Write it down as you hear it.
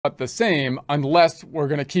the same unless we're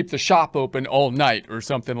going to keep the shop open all night or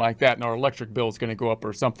something like that, and our electric bill is going to go up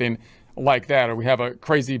or something like that, or we have a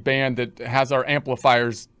crazy band that has our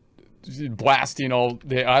amplifiers blasting all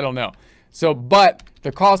day. I don't know. So, but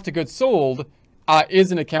the cost of goods sold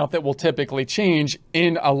is an account that will typically change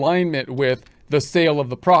in alignment with the sale of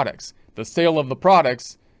the products. The sale of the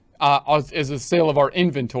products is a sale of our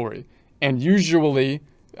inventory, and usually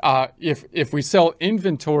if we sell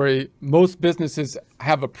inventory, most businesses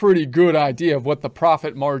have a pretty good idea of what the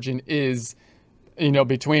profit margin is, you know,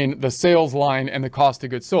 between the sales line and the cost of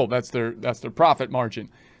goods sold. That's their profit margin.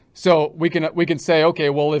 So we can say, okay,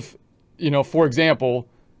 well, if, you know, for example,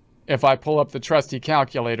 if I pull up the trusty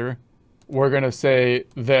calculator, we're going to say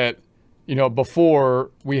that, you know,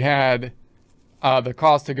 before we had the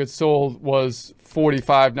cost of goods sold was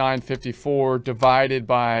 45,954 divided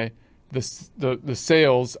by the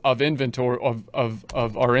sales of inventory of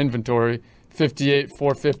our inventory,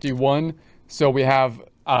 58,451. So we have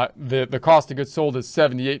the cost of goods sold is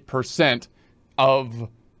 78% of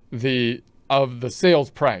the sales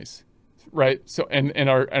price, right? So and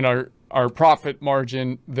our profit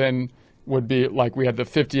margin then would be like we had the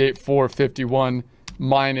 58,451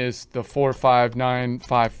 minus the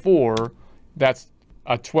 45,954. That's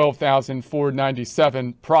a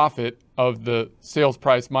 12,497 profit of the sales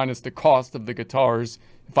price minus the cost of the guitars.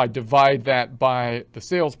 If I divide that by the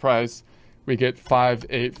sales price, we get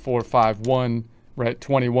 5,8,451, right?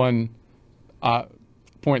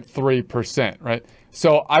 21.3%, right?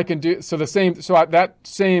 So I can do, so that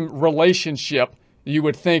same relationship you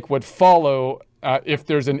would think would follow if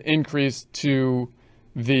there's an increase to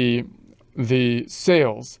the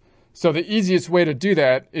sales. So the easiest way to do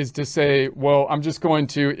that is to say, well, I'm just going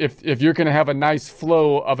to, if you're going to have a nice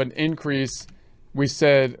flow of an increase, we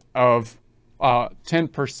said of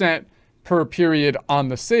 10% per period on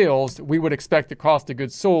the sales, we would expect the cost of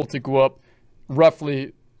goods sold to go up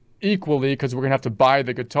roughly equally, because we're going to have to buy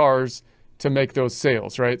the guitars to make those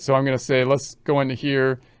sales, right? So I'm going to say, let's go into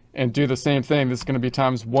here and do the same thing. This is going to be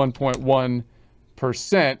times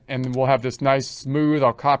 1.1%, and then we'll have this nice smooth,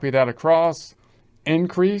 I'll copy that across,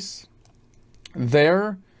 increase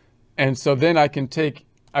there. And so then I can take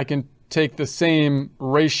the same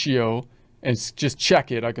ratio and just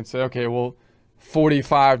check it. I can say, okay, well,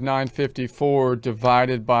 45,954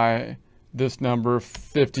 divided by this number,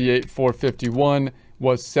 58,451,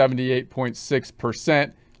 was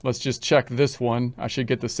 78.6%. Let's just check this one. I should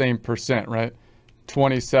get the same percent, right?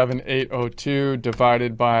 27,802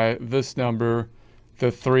 divided by this number,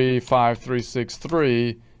 the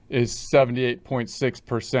 35363, is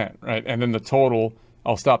 78.6%, right? And then the total,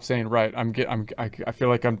 I'll stop saying right. I feel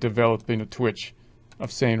like I'm developing a twitch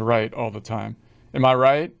of saying right all the time. Am I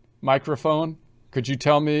right? Microphone, could you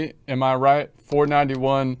tell me, am I right?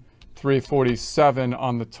 491,347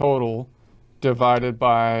 on the total divided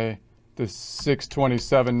by the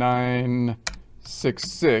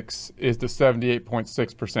 627,966 is the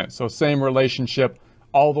 78.6%. So same relationship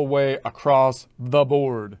all the way across the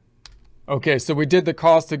board. Okay, so we did the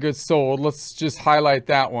cost of goods sold. Let's just highlight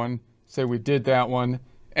that one. Say we did that one.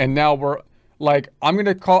 And now we're like, I'm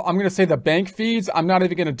gonna say the bank feeds. I'm not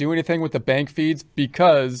even gonna do anything with the bank feeds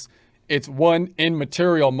because it's one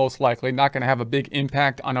immaterial, most likely, not gonna have a big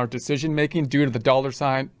impact on our decision making due to the dollar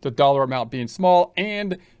sign, the dollar amount being small,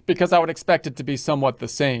 and because I would expect it to be somewhat the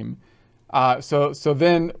same. So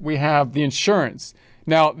then we have the insurance.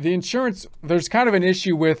 Now the insurance, there's kind of an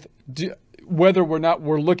issue with whether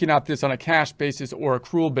we're looking at this on a cash basis or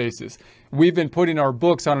accrual basis. We've been putting our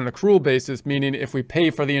books on an accrual basis, meaning if we pay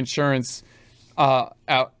for the insurance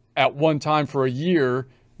at one time for a year,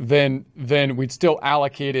 then we'd still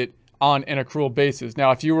allocate it on an accrual basis.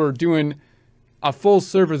 Now, if you were doing a full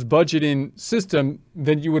service budgeting system,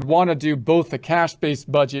 then you would want to do both a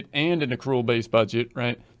cash-based budget and an accrual-based budget,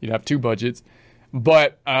 right? You'd have two budgets.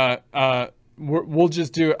 But we'll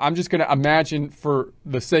just do, I'm just going to imagine for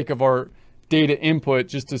the sake of our data input,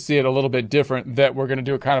 just to see it a little bit different, that we're going to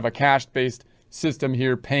do a kind of a cash-based system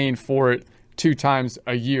here, paying for it 2 times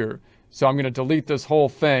a year. So I'm going to delete this whole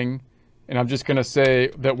thing, and I'm just going to say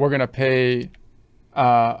that we're going to pay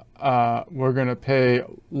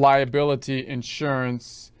liability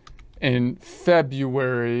insurance in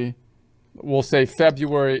February. We'll say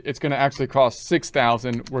February, it's going to actually cost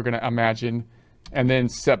 $6,000, we're going to imagine. And then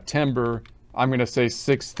September, I'm going to say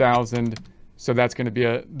 $6,000. So that's going to be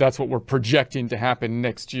that's what we're projecting to happen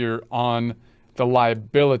next year on the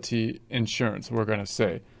liability insurance, we're going to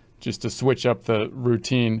say, just to switch up the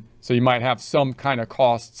routine. So you might have some kind of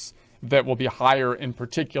costs that will be higher in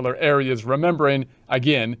particular areas, remembering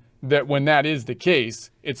again that when that is the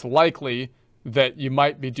case, it's likely that you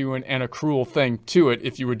might be doing an accrual thing to it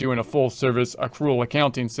if you were doing a full service accrual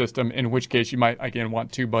accounting system, in which case you might, again,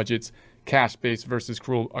 want two budgets, cash-based versus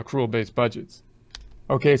accrual-based budgets.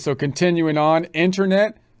 Okay, so continuing on,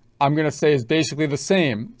 internet, I'm going to say is basically the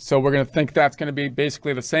same. So we're going to think that's going to be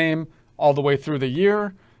basically the same all the way through the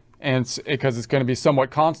year, and because it's going to be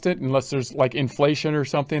somewhat constant unless there's like inflation or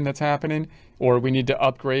something that's happening, or we need to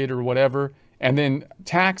upgrade or whatever. And then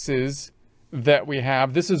taxes that we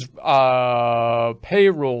have, this is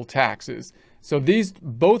payroll taxes. So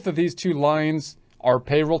both of these two lines are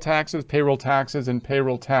payroll taxes and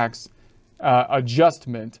payroll tax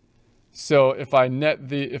adjustment. So if I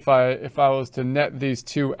was to net these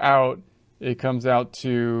two out, it comes out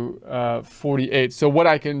to 48. So what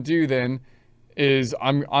I can do then is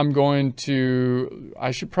I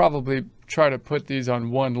should probably try to put these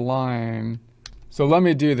on one line. So let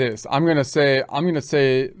me do this. I'm going to say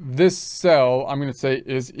this cell,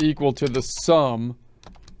 is equal to the sum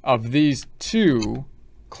of these two,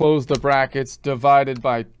 close the brackets, divided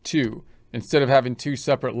by 2, instead of having two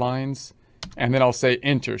separate lines. And then I'll say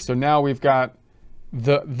enter. So now we've got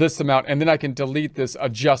this amount, and then I can delete this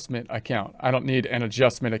adjustment account. I don't need an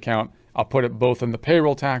adjustment account. I'll put it both in the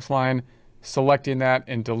payroll tax line, selecting that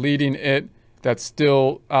and deleting it. That's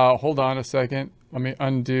still, hold on a second. Let me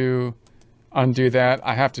undo that.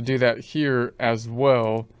 I have to do that here as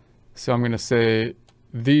well. So I'm going to say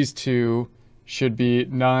these two should be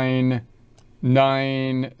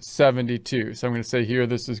 972. So I'm going to say here,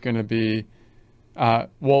 this is going to be,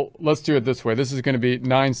 well, let's do it this way. This is going to be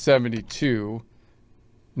 972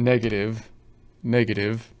 negative.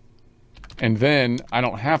 And then I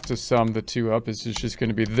don't have to sum the two up. It's just going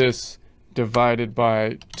to be this divided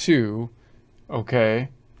by 2. Okay,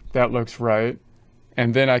 that looks right.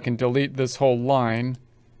 And then I can delete this whole line,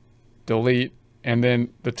 delete, and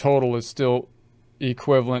then the total is still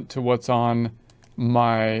equivalent to what's on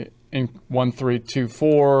my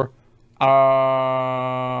 1324,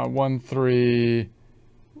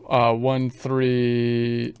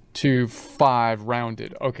 1325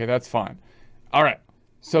 rounded. Okay, that's fine. All right.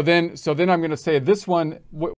 So then I'm going to say this one,